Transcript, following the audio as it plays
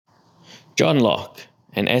John Locke,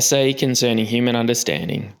 An Essay Concerning Human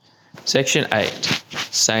Understanding. Section 8.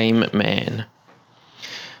 Same man.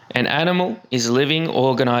 An animal is a living,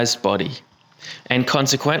 organised body, and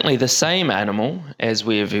consequently the same animal, as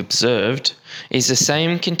we have observed, is the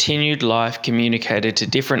same continued life communicated to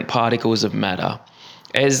different particles of matter,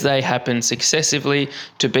 as they happen successively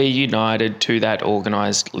to be united to that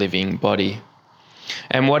organised living body.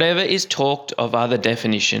 And whatever is talked of other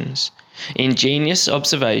definitions, ingenious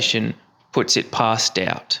observation puts it past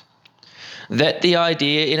doubt. That the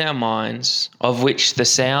idea in our minds, of which the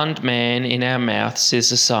sound man in our mouths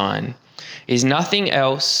is a sign, is nothing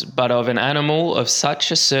else but of an animal of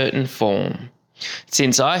such a certain form,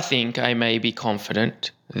 since I think I may be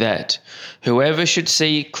confident that whoever should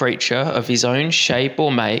see a creature of his own shape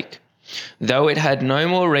or make, though it had no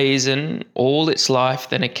more reason all its life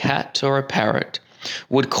than a cat or a parrot,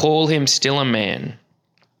 would call him still a man.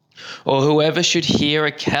 Or whoever should hear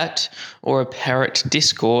a cat or a parrot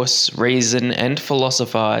discourse, reason, and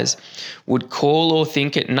philosophize, would call or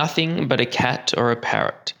think it nothing but a cat or a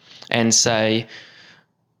parrot, and say,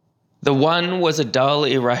 the one was a dull,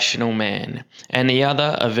 irrational man, and the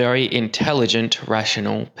other a very intelligent,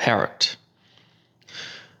 rational parrot.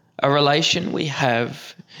 A relation we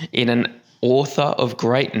have in an author of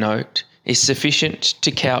great note is sufficient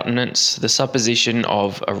to countenance the supposition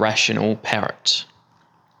of a rational parrot.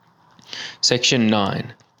 Section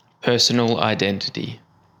 9. Personal Identity.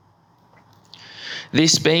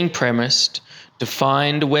 This being premised, to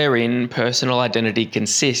find wherein personal identity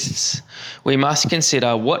consists, we must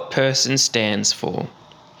consider what person stands for,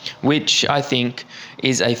 which, I think,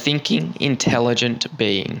 is a thinking, intelligent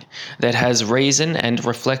being that has reason and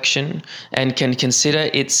reflection and can consider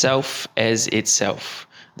itself as itself,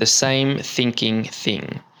 the same thinking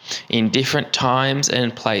thing, in different times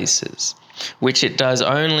and places, which it does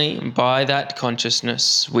only by that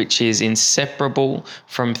consciousness which is inseparable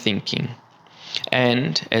from thinking,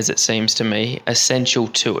 and, as it seems to me, essential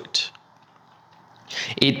to it.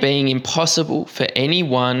 It being impossible for any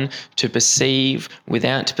one to perceive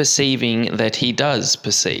without perceiving that he does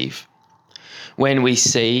perceive. When we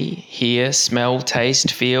see, hear, smell,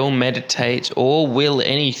 taste, feel, meditate, or will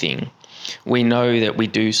anything, we know that we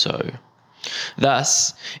do so.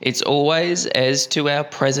 Thus, it's always as to our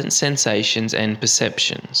present sensations and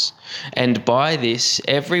perceptions, and by this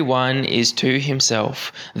every one is to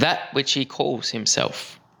himself that which he calls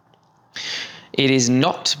himself. It is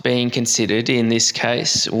not being considered in this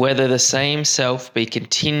case whether the same self be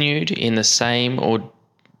continued in the same or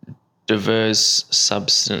diverse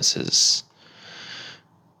substances.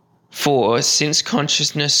 For since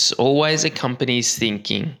consciousness always accompanies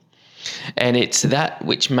thinking, and it's that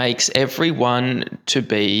which makes every one to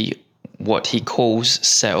be what he calls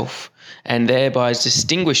self, and thereby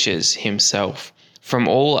distinguishes himself from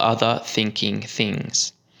all other thinking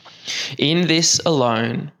things. In this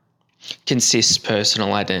alone consists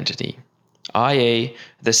personal identity, i.e.,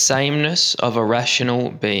 the sameness of a rational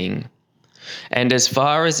being. And as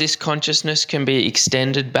far as this consciousness can be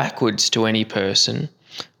extended backwards to any person,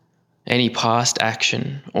 any past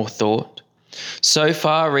action or thought, so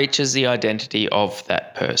far reaches the identity of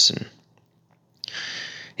that person.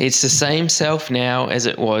 It's the same self now as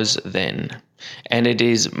it was then, and it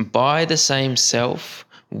is by the same self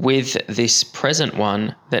with this present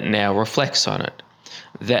one that now reflects on it,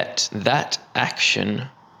 that action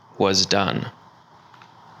was done.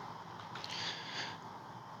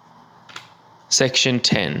 Section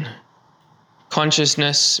 10.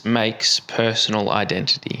 Consciousness makes personal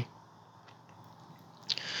identity.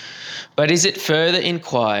 But is it further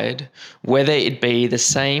inquired whether it be the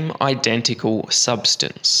same identical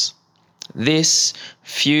substance? This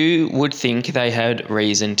few would think they had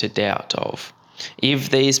reason to doubt of, if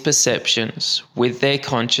these perceptions, with their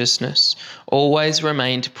consciousness, always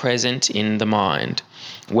remained present in the mind,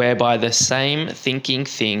 whereby the same thinking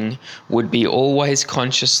thing would be always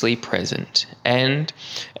consciously present, and,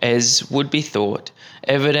 as would be thought,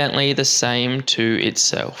 evidently the same to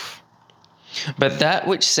itself. But that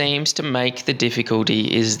which seems to make the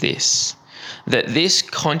difficulty is this, that this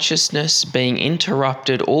consciousness being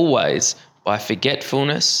interrupted always by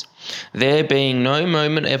forgetfulness, there being no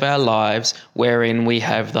moment of our lives wherein we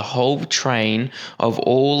have the whole train of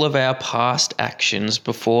all of our past actions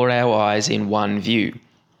before our eyes in one view,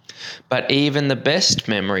 but even the best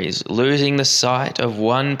memories losing the sight of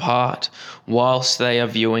one part whilst they are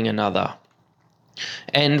viewing another.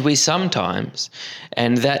 And we sometimes,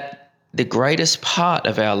 and that the greatest part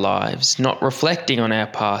of our lives, not reflecting on our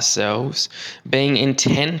past selves, being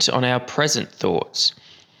intent on our present thoughts,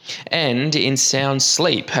 and in sound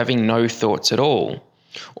sleep having no thoughts at all,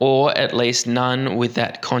 or at least none with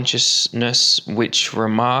that consciousness which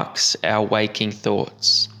remarks our waking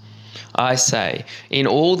thoughts. I say, in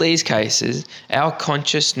all these cases, our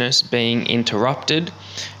consciousness being interrupted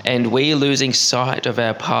and we losing sight of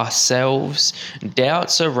our past selves,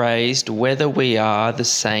 doubts are raised whether we are the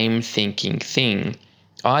same thinking thing,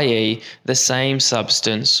 i.e., the same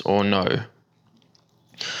substance or no.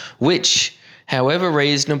 Which, however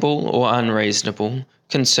reasonable or unreasonable,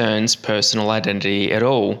 concerns personal identity at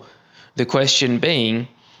all. The question being,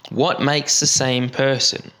 what makes the same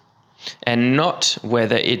person? And not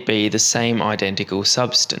whether it be the same identical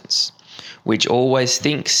substance, which always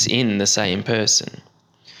thinks in the same person.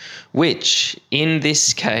 Which, in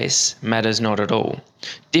this case, matters not at all.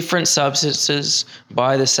 Different substances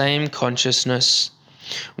by the same consciousness,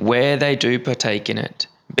 where they do partake in it,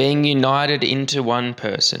 being united into one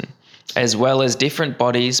person, as well as different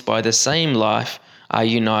bodies by the same life are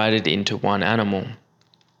united into one animal,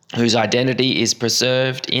 whose identity is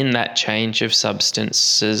preserved in that change of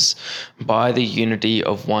substances by the unity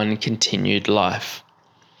of one continued life.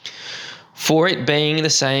 For it being the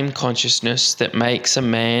same consciousness that makes a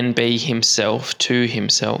man be himself to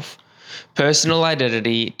himself, personal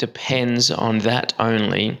identity depends on that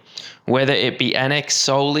only, whether it be annexed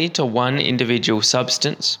solely to one individual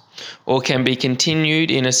substance, or can be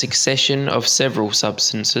continued in a succession of several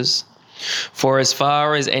substances. For as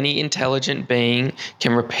far as any intelligent being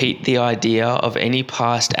can repeat the idea of any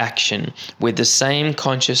past action with the same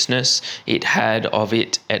consciousness it had of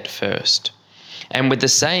it at first, and with the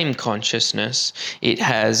same consciousness it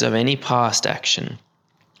has of any past action,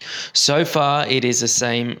 so far it is the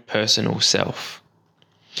same personal self.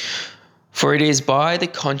 For it is by the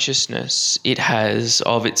consciousness it has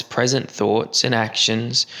of its present thoughts and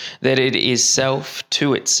actions that it is self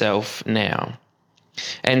to itself now.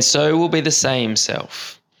 And so will be the same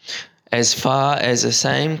self, as far as the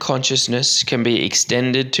same consciousness can be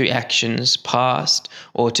extended to actions past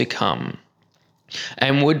or to come,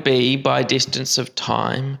 and would be by distance of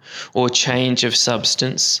time or change of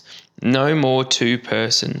substance no more two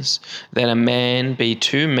persons than a man be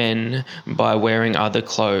two men by wearing other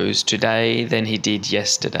clothes today than he did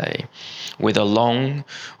yesterday, with a long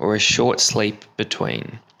or a short sleep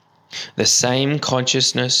between. The same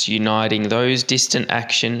consciousness uniting those distant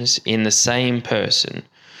actions in the same person,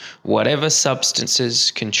 whatever substances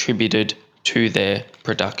contributed to their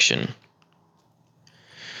production.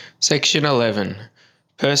 Section 11.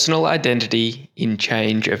 Personal identity in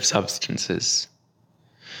change of substances.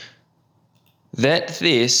 That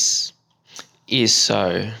this is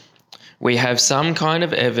so, we have some kind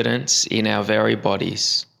of evidence in our very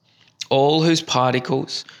bodies, all whose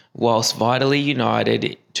particles, whilst vitally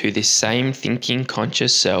united to this same thinking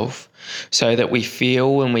conscious self, so that we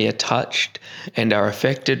feel when we are touched and are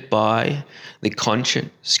affected by the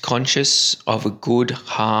conscious of a good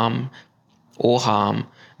harm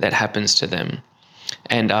that happens to them,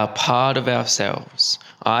 and are part of ourselves,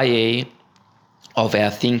 i.e., of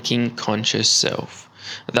our thinking conscious self.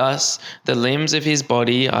 Thus, the limbs of his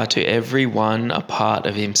body are to every one a part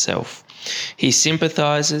of himself. He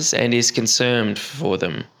sympathizes and is concerned for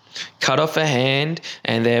them. Cut off a hand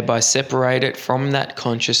and thereby separate it from that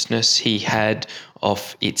consciousness he had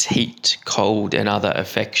of its heat, cold, and other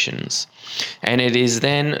affections, and it is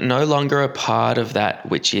then no longer a part of that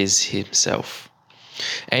which is himself,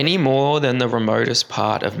 any more than the remotest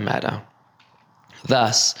part of matter.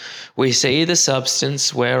 Thus, we see the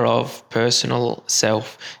substance whereof personal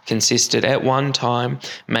self consisted at one time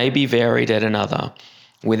may be varied at another,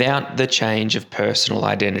 without the change of personal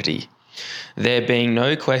identity, there being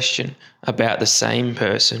no question about the same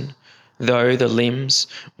person, though the limbs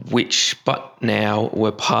which but now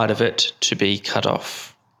were part of it to be cut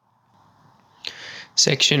off.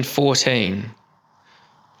 Section 14.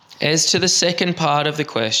 As to the second part of the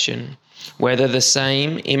question, whether the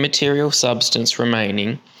same immaterial substance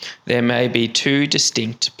remaining, there may be two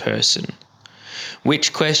distinct persons,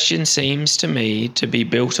 which question seems to me to be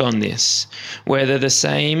built on this, whether the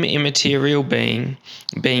same immaterial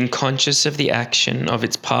being conscious of the action of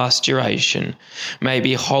its past duration, may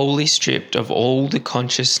be wholly stripped of all the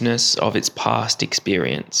consciousness of its past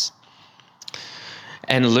experience,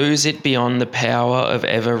 and lose it beyond the power of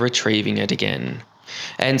ever retrieving it again,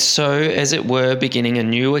 and so, as it were, beginning a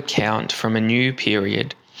new account from a new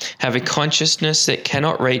period, have a consciousness that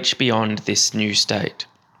cannot reach beyond this new state.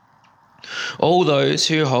 All those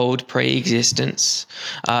who hold pre-existence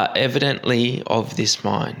are evidently of this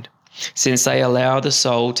mind, since they allow the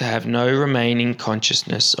soul to have no remaining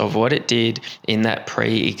consciousness of what it did in that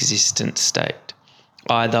pre-existent state,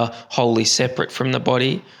 either wholly separate from the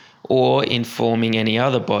body or in forming any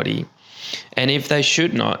other body, And if they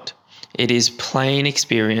should not, it is plain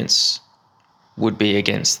experience would be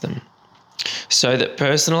against them. So that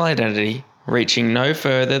personal identity, reaching no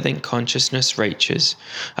further than consciousness reaches,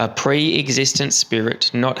 a pre-existent spirit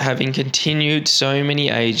not having continued so many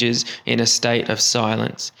ages in a state of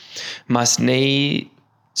silence, must needs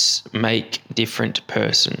make different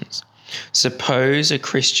persons. Suppose a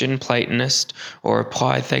Christian Platonist or a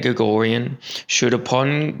Pythagorean should,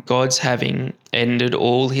 upon God's having ended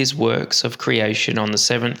all his works of creation on the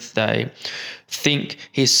seventh day, think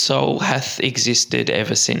his soul hath existed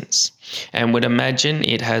ever since, and would imagine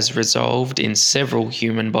it has resolved in several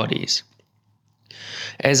human bodies.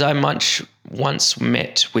 As I once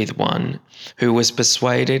met with one who was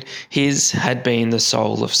persuaded his had been the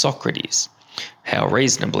soul of Socrates. How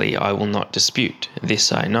reasonably I will not dispute.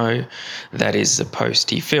 This I know, that is the post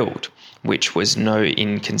he filled, which was no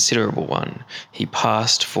inconsiderable one. He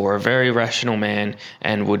passed for a very rational man,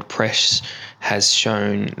 and would press has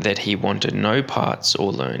shown that he wanted no parts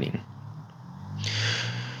or learning.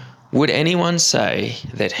 Would anyone say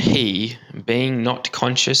that he, being not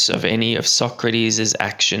conscious of any of Socrates'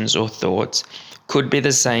 actions or thoughts, could be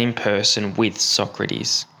the same person with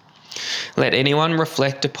Socrates? Let anyone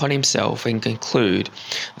reflect upon himself and conclude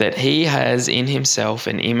that he has in himself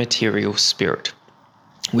an immaterial spirit,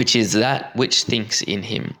 which is that which thinks in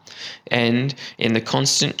him, and in the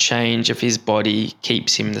constant change of his body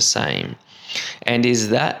keeps him the same, and is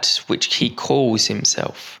that which he calls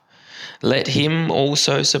himself. Let him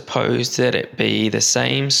also suppose that it be the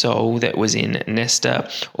same soul that was in Nestor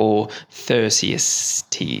or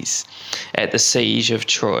Thersiastes at the siege of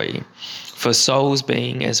Troy. For souls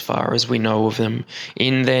being, as far as we know of them,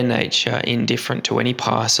 in their nature indifferent to any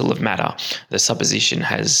parcel of matter, the supposition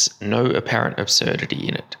has no apparent absurdity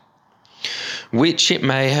in it. Which it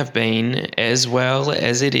may have been, as well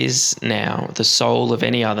as it is now, the soul of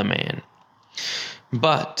any other man.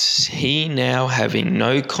 But he now having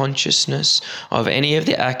no consciousness of any of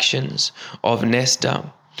the actions of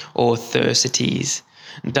Nestor or Thersites,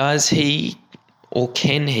 does he or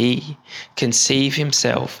can he conceive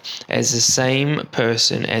himself as the same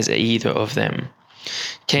person as either of them?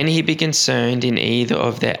 Can he be concerned in either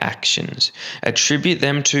of their actions, attribute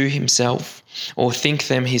them to himself, or think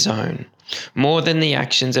them his own, more than the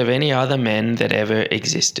actions of any other men that ever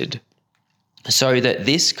existed? So that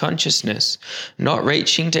this consciousness, not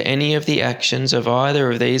reaching to any of the actions of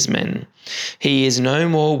either of these men, he is no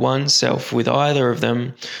more one self with either of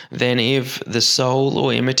them than if the soul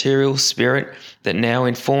or immaterial spirit that now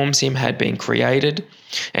informs him had been created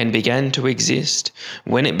and began to exist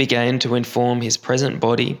when it began to inform his present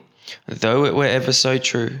body, though it were ever so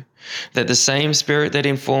true, that the same spirit that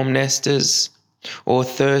informed Nestor's or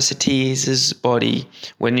Thersites' body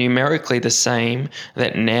were numerically the same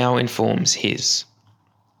that now informs his.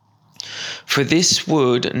 For this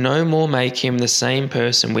would no more make him the same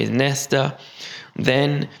person with Nestor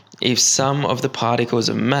than if some of the particles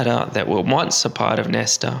of matter that were once a part of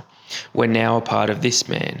Nestor were now a part of this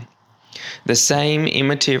man. The same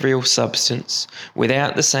immaterial substance,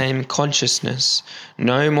 without the same consciousness,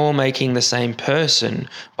 no more making the same person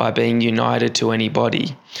by being united to any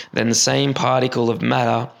body, than the same particle of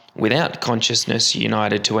matter, without consciousness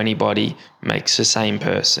united to any body, makes the same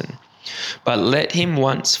person. But let him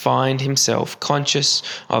once find himself conscious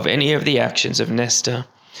of any of the actions of Nestor,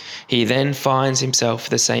 he then finds himself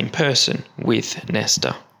the same person with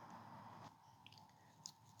Nestor.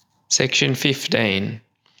 Section 15.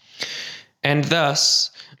 And thus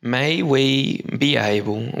may we be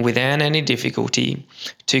able, without any difficulty,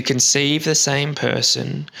 to conceive the same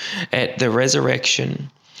person at the resurrection,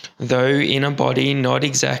 though in a body not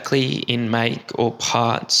exactly in make or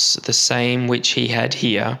parts the same which he had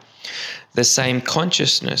here, the same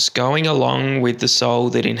consciousness going along with the soul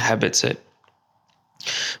that inhabits it.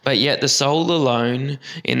 But yet the soul alone,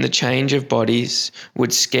 in the change of bodies,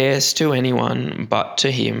 would scarce to anyone but to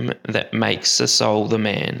him that makes the soul the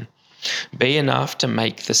man, be enough to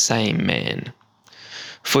make the same man.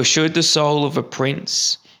 For should the soul of a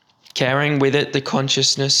prince, carrying with it the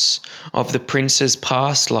consciousness of the prince's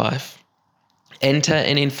past life, enter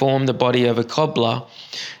and inform the body of a cobbler,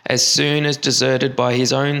 as soon as deserted by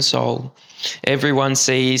his own soul, everyone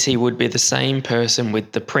sees he would be the same person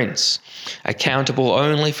with the prince, accountable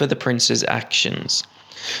only for the prince's actions.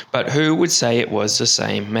 But who would say it was the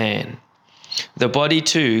same man? The body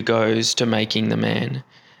too goes to making the man,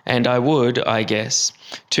 and I would, I guess,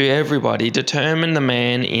 to everybody determine the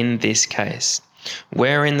man in this case,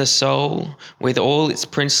 wherein the soul, with all its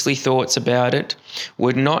princely thoughts about it,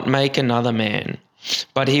 would not make another man,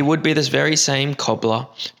 but he would be this very same cobbler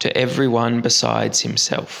to every one besides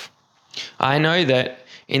himself. I know that,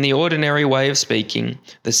 in the ordinary way of speaking,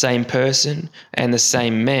 the same person and the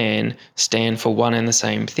same man stand for one and the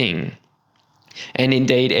same thing. And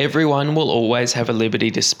indeed, everyone will always have a liberty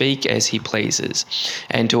to speak as he pleases,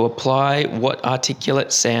 and to apply what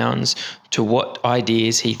articulate sounds to what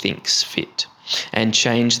ideas he thinks fit, and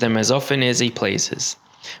change them as often as he pleases.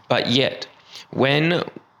 But yet, when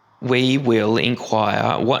we will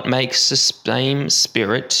inquire what makes the same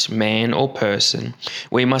spirit, man or person,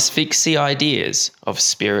 we must fix the ideas of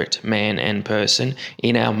spirit, man and person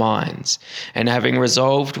in our minds, and having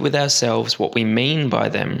resolved with ourselves what we mean by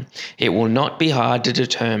them, it will not be hard to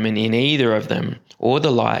determine in either of them, or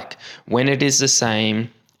the like, when it is the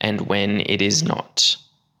same and when it is not.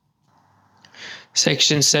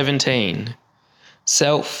 Section 17.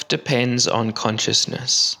 Self depends on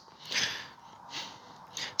consciousness.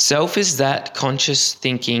 Self is that conscious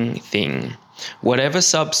thinking thing, whatever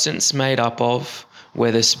substance made up of,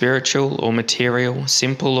 whether spiritual or material,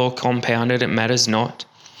 simple or compounded, it matters not,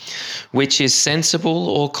 which is sensible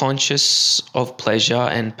or conscious of pleasure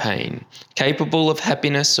and pain, capable of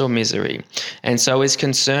happiness or misery, and so is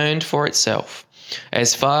concerned for itself,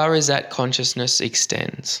 as far as that consciousness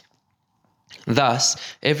extends. Thus,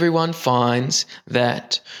 everyone finds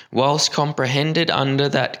that, whilst comprehended under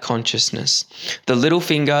that consciousness, the little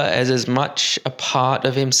finger is as much a part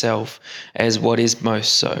of himself as what is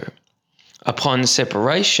most so. Upon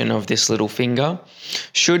separation of this little finger,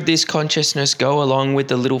 should this consciousness go along with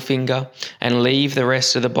the little finger and leave the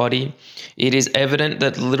rest of the body, it is evident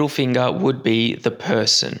that the little finger would be the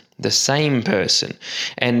person, the same person,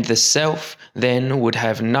 and the self then would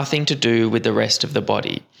have nothing to do with the rest of the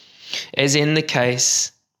body. As in the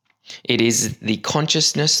case, it is the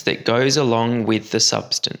consciousness that goes along with the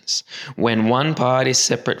substance, when one part is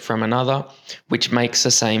separate from another, which makes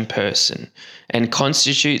the same person, and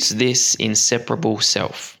constitutes this inseparable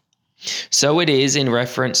self. So it is in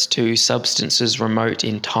reference to substances remote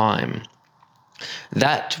in time.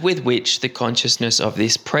 That with which the consciousness of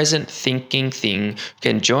this present thinking thing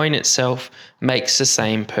can join itself makes the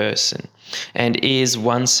same person, and is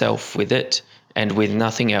oneself with it, and with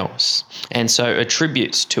nothing else, and so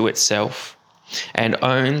attributes to itself and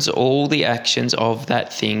owns all the actions of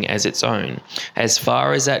that thing as its own, as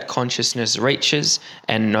far as that consciousness reaches,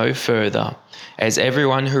 and no further, as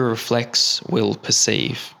everyone who reflects will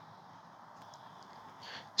perceive.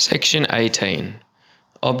 Section 18.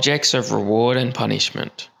 Objects of reward and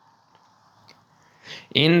punishment.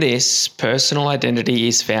 In this, personal identity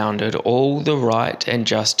is founded all the right and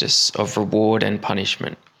justice of reward and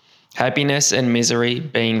punishment, happiness and misery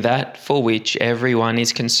being that for which everyone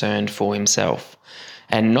is concerned for himself,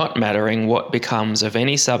 and not mattering what becomes of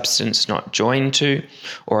any substance not joined to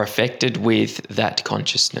or affected with that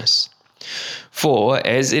consciousness. For,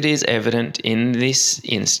 as it is evident in this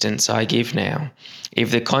instance I give now,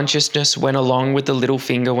 if the consciousness went along with the little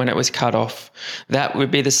finger when it was cut off, that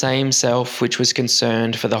would be the same self which was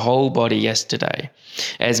concerned for the whole body yesterday,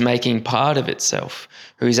 as making part of itself,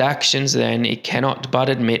 whose actions then it cannot but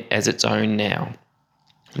admit as its own now.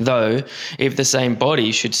 Though, if the same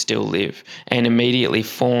body should still live, and immediately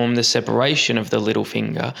form the separation of the little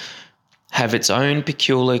finger, have its own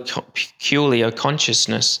peculiar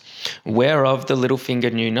consciousness, whereof the little finger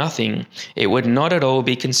knew nothing, it would not at all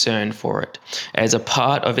be concerned for it, as a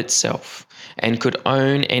part of itself, and could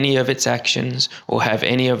own any of its actions, or have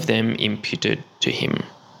any of them imputed to him.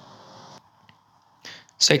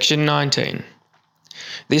 Section 19.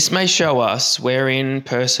 This may show us wherein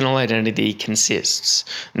personal identity consists,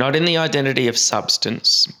 not in the identity of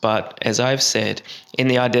substance, but, as I have said, in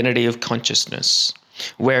the identity of consciousness,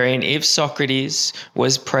 wherein if Socrates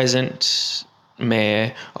was present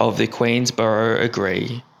mayor of the Queensborough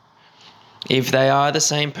agree, if they are the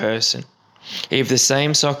same person, if the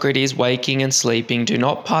same Socrates waking and sleeping do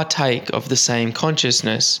not partake of the same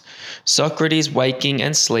consciousness, Socrates waking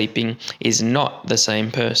and sleeping is not the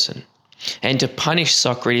same person. And to punish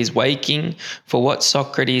Socrates waking for what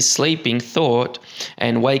Socrates sleeping thought,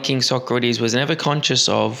 and waking Socrates was never conscious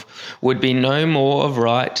of, would be no more of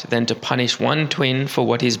right than to punish one twin for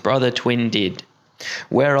what his brother twin did,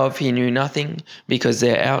 whereof he knew nothing, because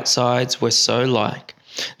their outsides were so like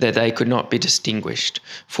that they could not be distinguished,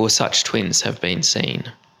 for such twins have been seen.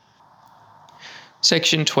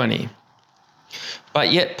 Section 20.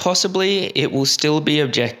 But yet possibly it will still be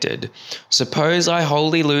objected, suppose I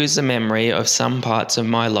wholly lose the memory of some parts of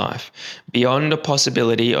my life, beyond a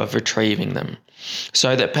possibility of retrieving them,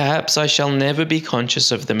 so that perhaps I shall never be conscious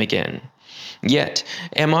of them again. Yet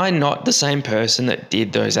am I not the same person that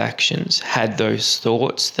did those actions, had those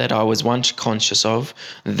thoughts that I was once conscious of,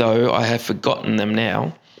 though I have forgotten them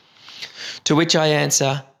now? To which I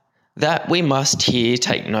answer, that we must here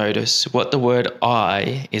take notice what the word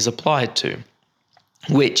I is applied to,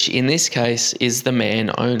 which in this case is the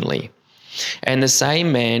man only, and the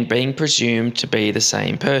same man being presumed to be the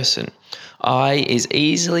same person. I is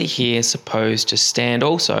easily here supposed to stand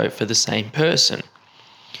also for the same person.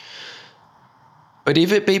 But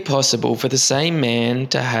if it be possible for the same man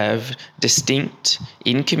to have distinct,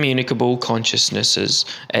 incommunicable consciousnesses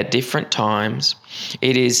at different times,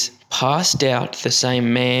 it is past doubt the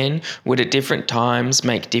same man would at different times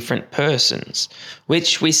make different persons,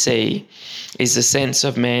 which we see is the sense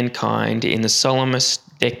of mankind in the solemnest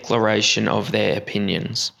declaration of their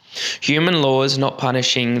opinions. Human laws not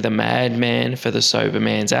punishing the madman for the sober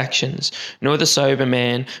man's actions, nor the sober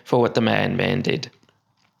man for what the madman did,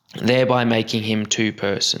 thereby making him two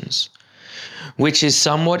persons, which is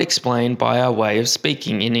somewhat explained by our way of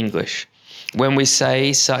speaking in English, when we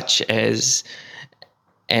say such as,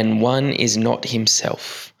 and one is not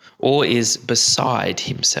himself, or is beside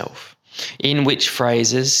himself, in which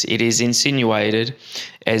phrases it is insinuated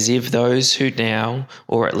as if those who now,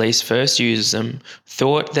 or at least first used them,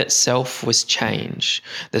 thought that self was change,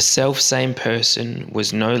 the self-same person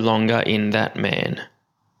was no longer in that man.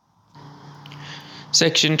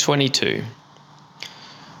 Section 22.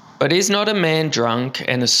 But is not a man drunk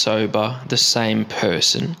and a sober the same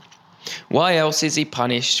person? Why else is he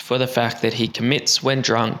punished for the fact that he commits when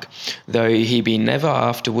drunk, though he be never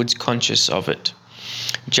afterwards conscious of it?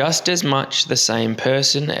 Just as much the same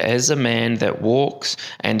person as a man that walks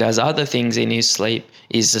and does other things in his sleep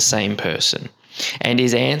is the same person, and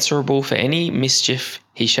is answerable for any mischief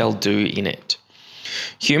he shall do in it.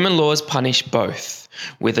 Human laws punish both,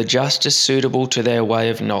 with a justice suitable to their way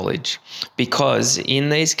of knowledge, because in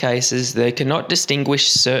these cases they cannot distinguish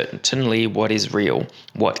certainly what is real,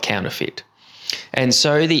 what counterfeit. And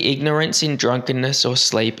so the ignorance in drunkenness or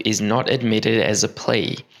sleep is not admitted as a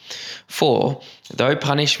plea. For, though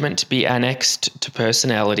punishment be annexed to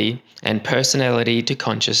personality, and personality to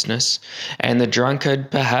consciousness, and the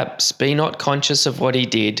drunkard perhaps be not conscious of what he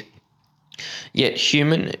did, yet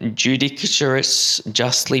human judiciaries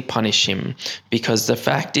justly punish him, because the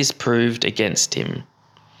fact is proved against him.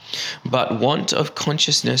 But want of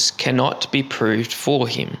consciousness cannot be proved for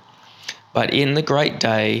him. But in the great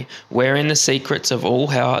day, wherein the secrets of all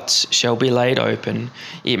hearts shall be laid open,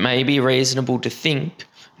 it may be reasonable to think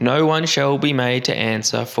no one shall be made to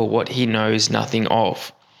answer for what he knows nothing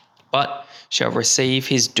of, but shall receive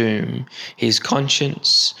his doom, his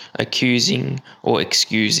conscience accusing or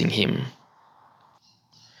excusing him.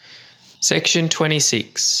 Section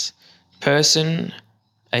 26. Person,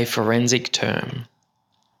 a forensic term.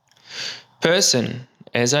 Person,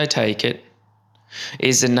 as I take it,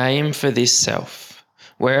 is the name for this self.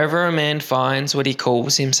 Wherever a man finds what he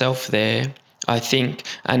calls himself there, I think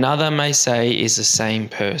another may say is the same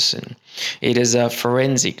person. It is a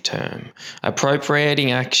forensic term,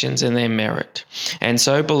 appropriating actions and their merit, and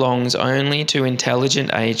so belongs only to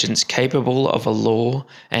intelligent agents capable of a law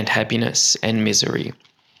and happiness and misery.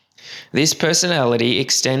 This personality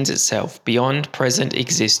extends itself beyond present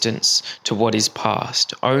existence to what is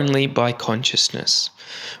past only by consciousness,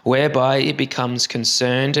 whereby it becomes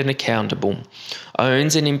concerned and accountable,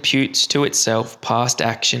 owns and imputes to itself past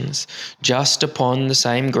actions just upon the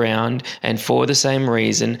same ground and for the same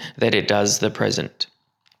reason that it does the present.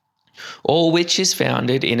 All which is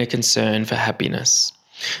founded in a concern for happiness,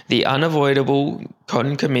 the unavoidable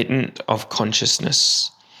concomitant of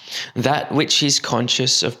consciousness. That which is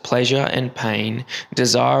conscious of pleasure and pain,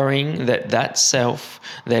 desiring that that self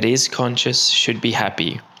that is conscious should be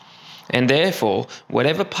happy. And therefore,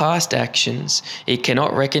 whatever past actions it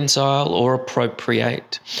cannot reconcile or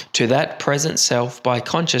appropriate to that present self by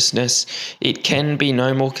consciousness, it can be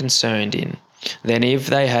no more concerned in than if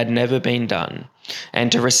they had never been done.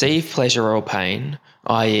 And to receive pleasure or pain,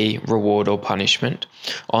 i.e. reward or punishment,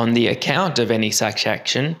 on the account of any such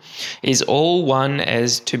action, is all one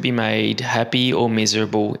as to be made happy or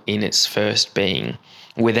miserable in its first being,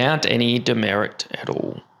 without any demerit at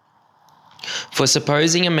all. For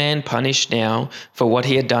supposing a man punished now for what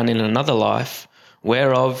he had done in another life,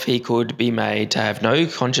 whereof he could be made to have no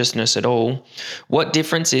consciousness at all, what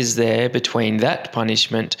difference is there between that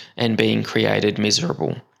punishment and being created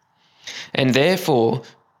miserable? And therefore,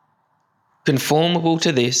 conformable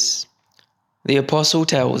to this, the Apostle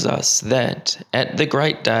tells us that at the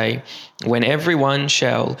great day, when every one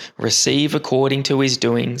shall receive according to his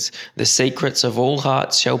doings, the secrets of all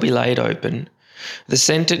hearts shall be laid open. The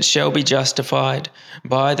sentence shall be justified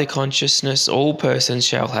by the consciousness all persons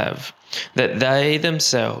shall have, that they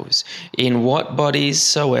themselves, in what bodies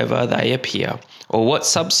soever they appear, or what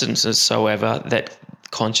substances soever that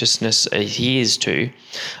consciousness adheres to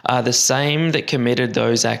are the same that committed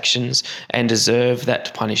those actions and deserve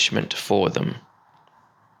that punishment for them.